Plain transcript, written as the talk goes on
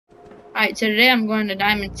Alright, so today I'm going to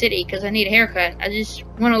Diamond City because I need a haircut. I just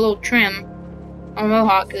want a little trim on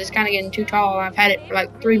mohawk because it's kind of getting too tall. I've had it for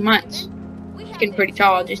like 3 months. It's getting pretty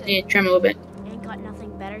tall. I just need to trim a little bit. Ain't got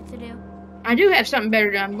nothing better to do? I do have something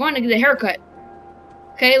better to do. I'm going to get a haircut.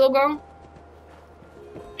 Okay, little girl?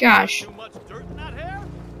 Gosh. Too much dirt in that hair?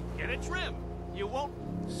 Get it trimmed. You won't.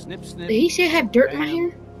 Snip, snip. Did he say I have dirt in my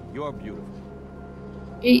hair? You're beautiful.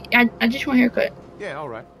 I just want a haircut. Yeah, all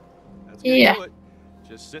right. Let's Yeah. get to it.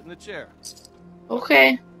 Just sit in the chair.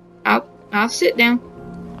 Okay. I'll sit down.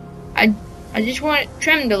 I just want it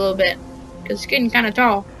trimmed a little bit because it's getting kind of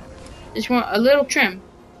tall. Just want a little trim.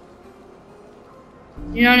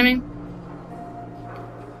 You know what I mean?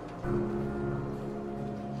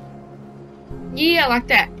 Yeah, like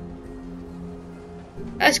that.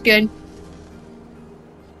 That's good.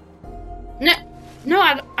 No,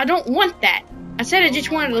 I don't want that. I said I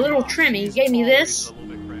just wanted a little trim. You gave me this.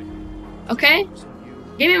 Okay?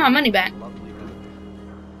 Give me my money back.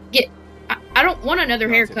 I don't want another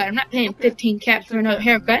haircut. I'm not paying 15 caps for another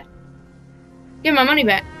haircut. Give my money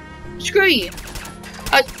back. Screw you.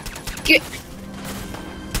 Get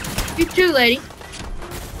you too, lady.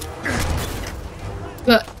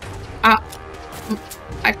 But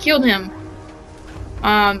I killed him.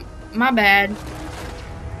 My bad.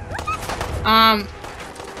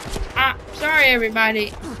 Sorry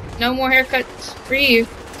everybody. No more haircuts for you.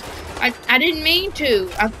 I didn't mean to.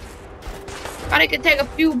 I thought I could take a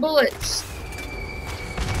few bullets.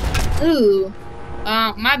 Ooh.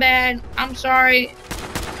 My bad. I'm sorry.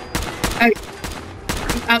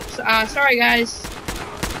 Sorry guys.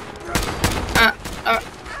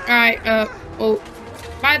 Alright, well,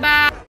 bye bye.